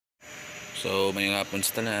So may nga hapon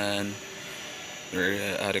sa tanan.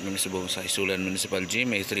 Ari kami subong sa Isulan Municipal Gym.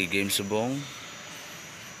 May 3 games subong.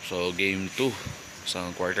 So game 2 sa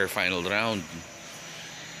quarter final round.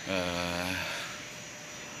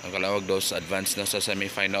 Ang Kalawag daw advance na sa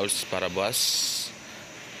semifinals para buwas.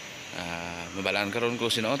 Mabalaan karon ko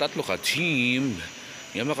sino tatlo ka team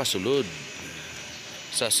nga makasulod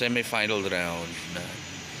sa semifinal round.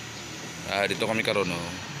 Dito kami karon no.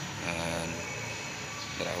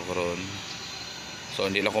 Tara ko karon. So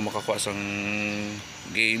hindi lang ako makakuha sang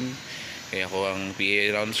game kaya ako ang PA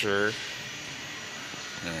announcer.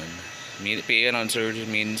 PA announcer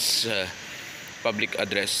means public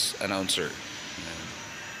address announcer.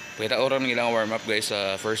 Kita orang ilang warm up guys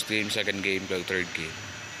sa first game, second game, third game.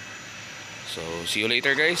 So see you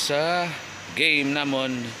later guys sa game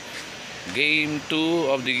namon, game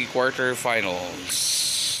 2 of the quarter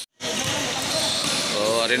finals. So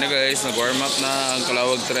ari na guys, nag-warm up na ang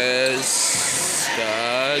Kalawag 3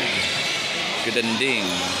 kag KUDANDING.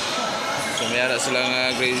 So mayara sila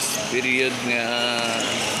nga grace period nga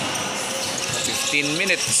 15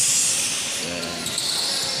 minutes.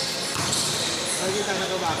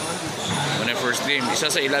 Muna first game, isa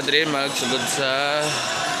sa iladre magsulod sa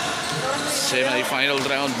semi-final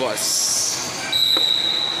round boss.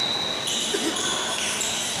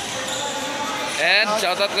 And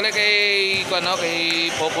shoutout ko lang kay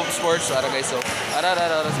Pop-Up Sports. Ara guys, so ara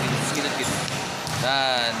skidit.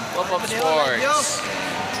 Dan Pop-Up Sports.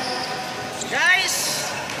 Guys,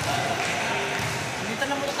 dito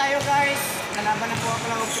na muna tayo guys. Nalaban na po ang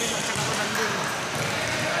Kalawag 3 at saka KUDANDING.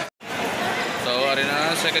 So ari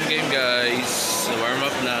na second game guys. Warm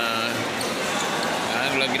up na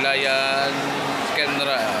ang LAGUILAYAN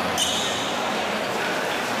KENRAM.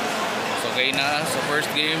 So okay na sa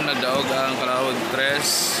first game, nagdaog ang Kalawag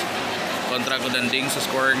 3 kontra KUDANDING sa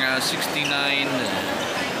score nga 69-49.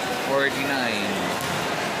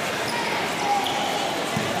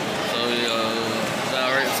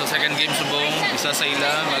 Sa second game subong, isa sa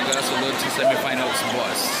ila magasulod sa semifinals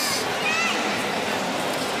boss.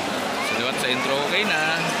 So liwat sa intro, okay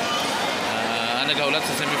na. Nagaulat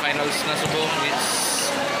sa semifinals na subong is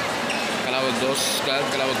Kalawag 2 kag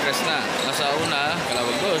Kalawag 3 na. Nasa una,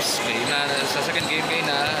 Kalawag 2. Kaya na, sa second game kaya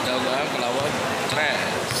na, daog ang Kalawag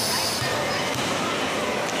 3.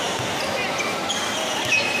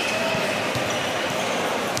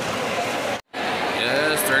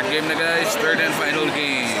 Third game na guys, third and final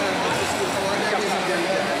game.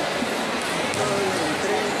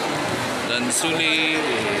 DANSULI,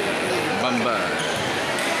 BAMBAD.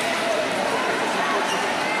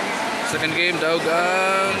 Second game, daog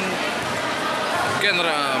ang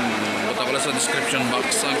KENRAM. Bata ko lang sa description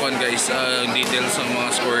box ang kuan guys, ang details ng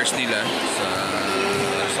mga scores nila sa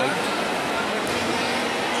result.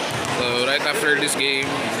 So right after this game,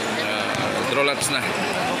 draw lots na.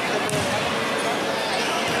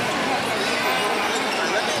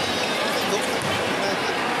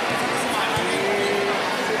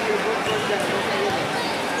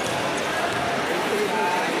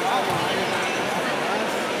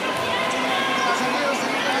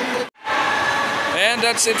 And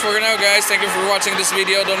that's it for now guys. Thank you for watching this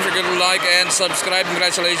video. Don't forget to like and subscribe.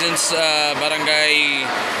 Congratulations Barangay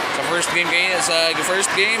sa first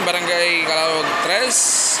game Barangay Kalawag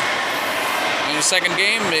 3. Ang second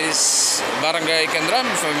game is Barangay KENRAM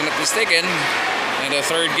if I'm not mistaken. And the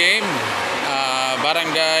third game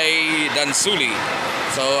Barangay DANSULI.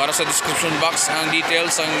 So ara sa description box ang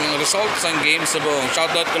details ang results ang game sa buong.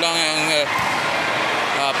 Shoutout ko lang ang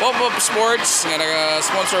Pop-Up Sports nga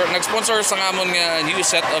nag-sponsor sa ngamon nga new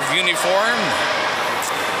set of uniform.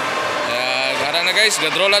 Gara na guys,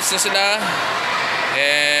 gadrolats na sila.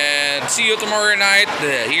 And see you tomorrow night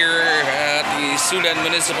here at Isulan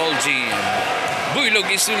Municipal Gym. BUYLOG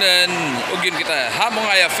Isulan, UGYON kita,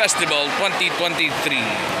 HAMUNGAYA Festival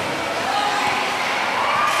 2023.